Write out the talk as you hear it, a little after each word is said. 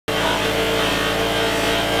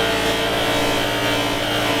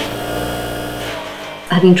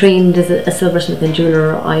Having trained as a silversmith and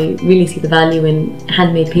jeweller, I really see the value in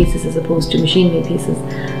handmade pieces as opposed to machine-made pieces.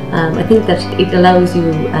 I think that it allows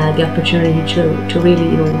you the opportunity to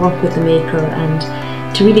really, work with the maker and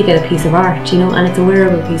to really get a piece of art, and it's a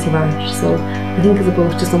wearable piece of art. So I think as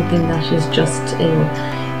opposed to something that is just,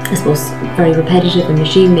 I suppose, very repetitive and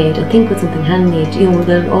machine-made, I think with something handmade,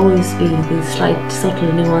 there'll always be these slight,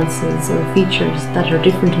 subtle nuances or features that are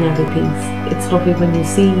different in every piece. It's lovely when you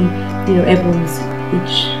see,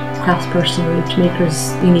 each craftsperson or each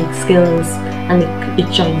maker's unique skills, and it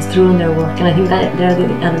shines through in their work. And I think that they're the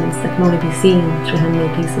elements that can only be seen through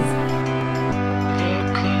handmade pieces.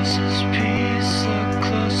 The closest piece, the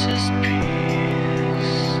closest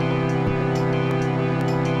piece.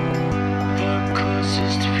 The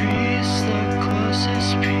closest piece, the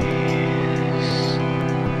closest piece.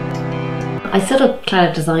 I set up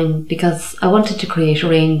Claddagh Design because I wanted to create a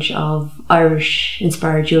range of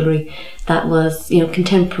Irish-inspired jewellery that was,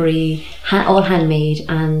 contemporary, all handmade,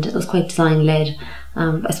 and it was quite design-led.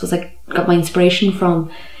 I suppose I got my inspiration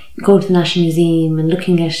from going to the National Museum and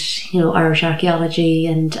looking at, Irish archaeology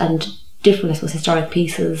and different, I suppose, historic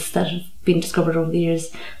pieces that have been discovered over the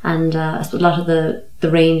years. And I suppose a lot of the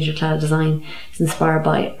range of Claddagh Design is inspired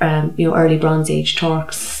by, early Bronze Age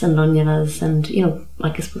torcs and lunula's and,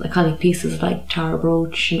 I suppose, iconic pieces like Tara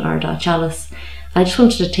Brooch and Ardagh Chalice. I just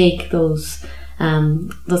wanted to take those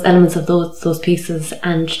elements of those pieces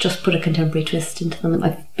and just put a contemporary twist into them.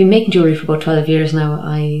 I've been making jewellery for about 12 years now.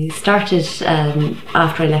 I started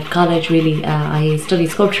after I left college, really. I studied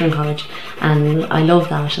sculpture in college and I love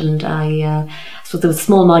that, and so there was a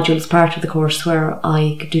small module as part of the course where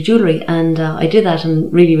I could do jewellery, and I did that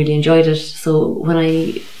and really, really enjoyed it. So when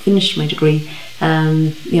I finished my degree,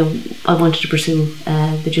 I wanted to pursue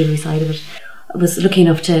the jewellery side of it. I was lucky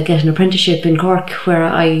enough to get an apprenticeship in Cork where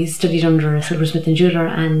I studied under a silversmith and jeweller,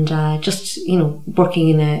 and just working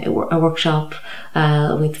in a workshop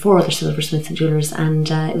with 4 other silversmiths and jewellers, and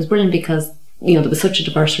it was brilliant because there was such a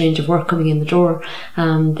diverse range of work coming in the door.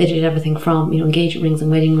 They did everything from engagement rings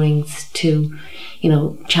and wedding rings to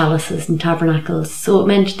chalices and tabernacles. So it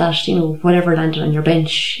meant that whatever landed on your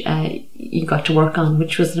bench you got to work on,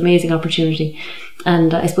 which was an amazing opportunity.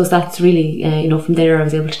 And I suppose that's really, from there I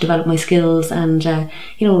was able to develop my skills and,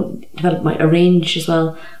 develop a range as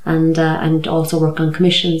well, and also work on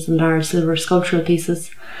commissions and large silver sculptural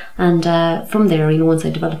pieces. And from there, once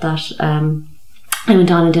I developed that, I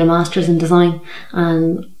went on and did a master's in design,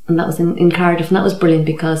 and that was in Cardiff, and that was brilliant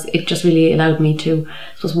because it just really allowed me to,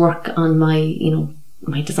 I suppose, work on my,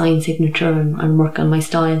 my design signature and work on my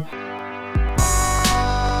style.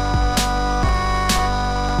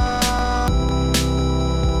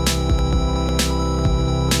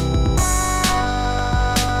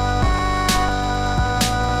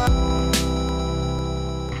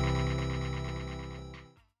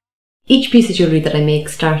 Each piece of jewellery that I make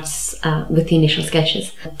starts with the initial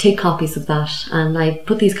sketches. I take copies of that and I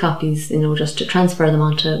put these copies, just to transfer them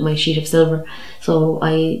onto my sheet of silver. So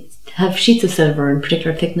I have sheets of silver in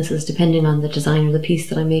particular thicknesses depending on the design or the piece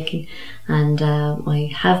that I'm making, and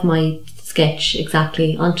I have my sketch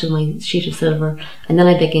exactly onto my sheet of silver, and then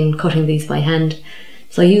I begin cutting these by hand.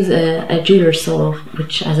 So I use a jeweller's saw,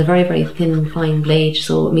 which has a very, very thin, fine blade,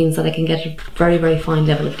 so it means that I can get a very, very fine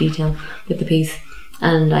level of detail with the piece.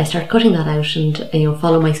 And I start cutting that out and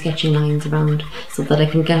follow my sketching lines around so that I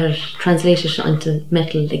can get it, translate it onto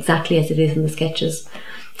metal exactly as it is in the sketches.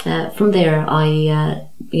 From there I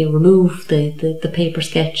remove the paper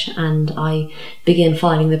sketch and I begin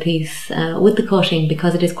filing the piece. With the cutting,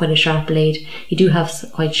 because it is quite a sharp blade, you do have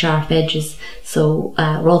quite sharp edges, so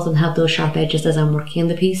rather than have those sharp edges as I'm working on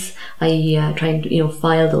the piece, I try and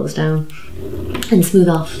file those down and smooth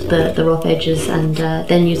off the rough edges, and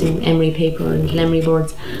then using emery paper and emery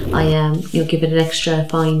boards I give it an extra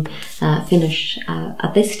fine finish.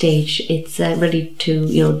 At this stage it's ready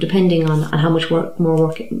to, depending on how much more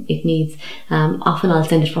work it needs, often I'll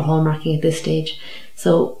send it for hallmarking at this stage.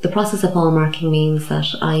 So the process of hallmarking means that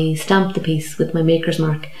I stamp the piece with my maker's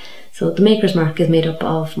mark. So the maker's mark is made up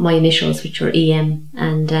of my initials, which are EM,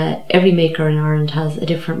 and every maker in Ireland has a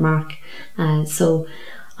different mark. So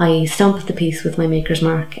I stamp the piece with my maker's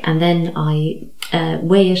mark, and then I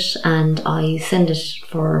weigh it and I send it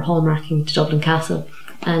for hallmarking to Dublin Castle.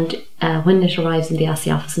 And when it arrives in the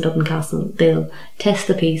Assay office in Dublin Castle, they'll test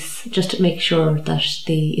the piece just to make sure that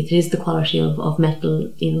it is the quality of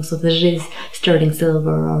metal, so that it is sterling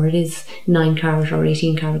silver or it is 9 carat or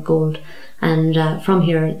 18 carat gold. And from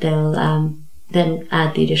here they'll then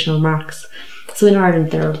add the additional marks. So in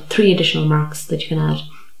Ireland there are 3 additional marks that you can add.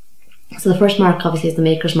 So the first mark obviously is the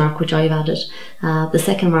maker's mark, which I've added. The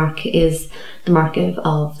second mark is the mark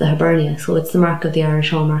of the Hibernia, so it's the mark of the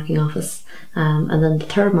Irish Hallmarking Office. And then the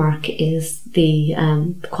third mark is the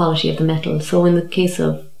quality of the metal. So in the case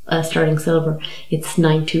of sterling silver, it's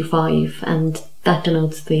 925, and that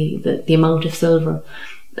denotes the amount of silver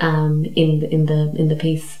in the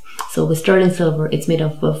piece. So with sterling silver, it's made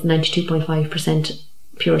up of 92.5%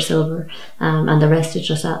 pure silver, and the rest is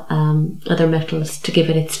just other metals to give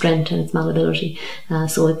it its strength and its malleability.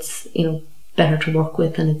 So it's, you know, better to work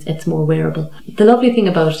with, and it's more wearable. The lovely thing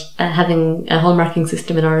about having a hallmarking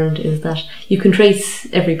system in Ireland is that you can trace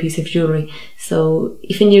every piece of jewellery. So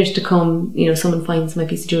if in years to come, you know, someone finds my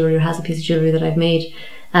piece of jewellery or has a piece of jewellery that I've made,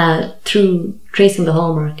 through tracing the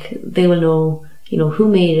hallmark, they will know, you know, who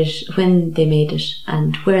made it, when they made it,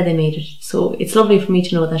 and where they made it. So it's lovely for me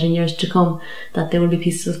to know that in years to come that there will be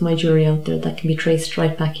pieces of my jewellery out there that can be traced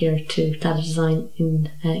right back here to Claddagh Design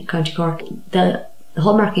in County Cork. The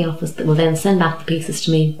hallmarking office that will then send back the pieces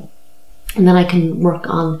to me, and then I can work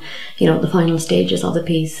on, you know, the final stages of the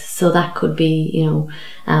piece. So that could be, you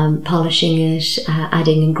know, polishing it,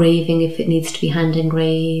 adding engraving if it needs to be hand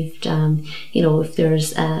engraved, you know, if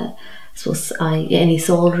there's any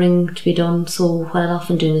soldering to be done. So what I'll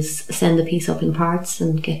often do is send the piece up in parts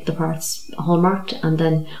and get the parts hallmarked, and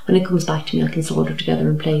then when it comes back to me I can solder together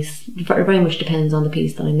in place. It very much depends on the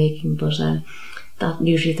piece that I'm making, but that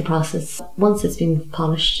usually is the process. Once it's been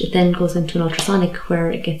polished, it then goes into an ultrasonic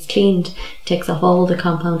where it gets cleaned, takes off all the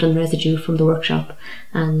compound and residue from the workshop,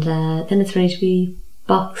 and then it's ready to be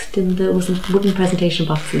boxed in the wooden presentation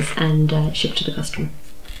boxes and shipped to the customer.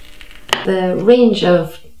 The range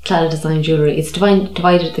of Claddagh Design jewellery, it's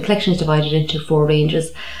divided. The collection is divided into 4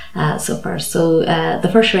 ranges so far. So the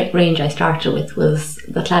first range I started with was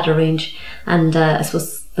the Claddagh range, and I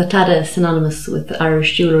suppose the Claddagh is synonymous with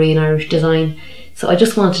Irish jewellery and Irish design. So I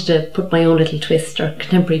just wanted to put my own little twist or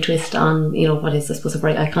contemporary twist on, you know, what is, I suppose, a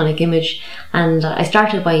very iconic image. And I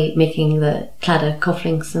started by making the Claddagh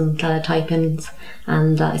cufflinks and Claddagh tie pins.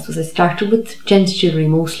 And I suppose I started with gents jewellery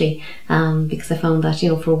mostly, because I found that, you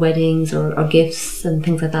know, for weddings or gifts and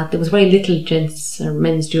things like that, there was very little gents or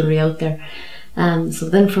men's jewellery out there. So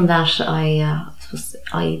then from that,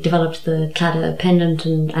 I developed the Claddagh pendant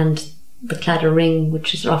and the Claddagh ring,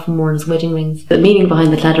 which is often worn as wedding rings. The meaning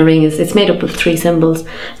behind the Claddagh ring is it's made up of 3 symbols,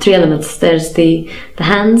 3 elements. There's the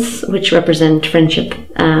hands, which represent friendship,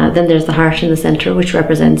 then there's the heart in the centre, which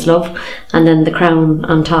represents love, and then the crown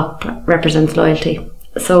on top represents loyalty.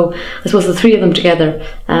 So I suppose the 3 of them together,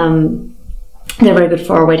 they're very good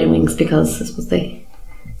for wedding rings, because I suppose they,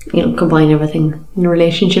 you know, combine everything in a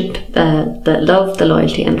relationship, the love, the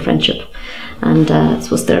loyalty and friendship. And I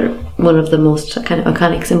suppose they're one of the most kind of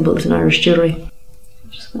iconic symbols in Irish jewellery.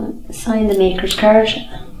 I'm just going to sign the maker's card,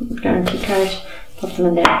 guarantee card, put them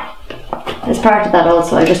in there. As part of that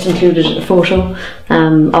also, I just included a photo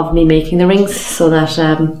of me making the rings, so that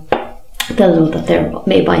they'll know that they're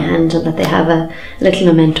made by hand and that they have a little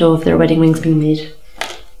memento of their wedding rings being made.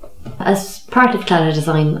 As part of Claddagh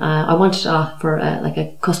Design, I wanted to offer like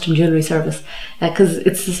a custom jewellery service, because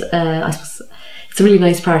it's I suppose it's a really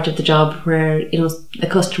nice part of the job where, you know, the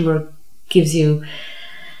customer gives you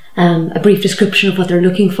a brief description of what they're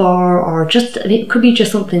looking for, or just, it could be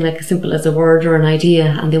just something like as simple as a word or an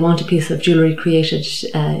idea, and they want a piece of jewellery created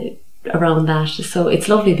around that. So it's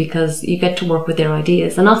lovely because you get to work with their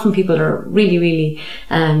ideas, and often people are really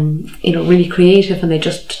you know, really creative, and they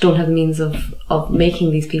just don't have the means of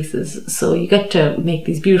making these pieces. So you get to make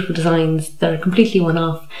these beautiful designs that are completely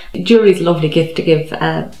one-off. Jewellery is a lovely gift to give.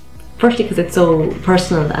 Firstly, because it's so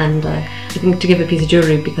personal, and I think to give a piece of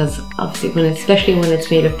jewellery, because obviously especially when it's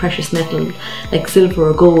made of precious metal like silver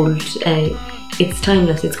or gold, it's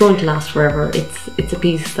timeless, it's going to last forever. It's a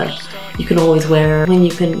piece that you can always wear. When you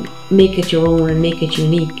can make it your own and make it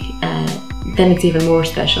unique, then it's even more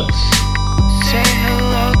special. Say hello.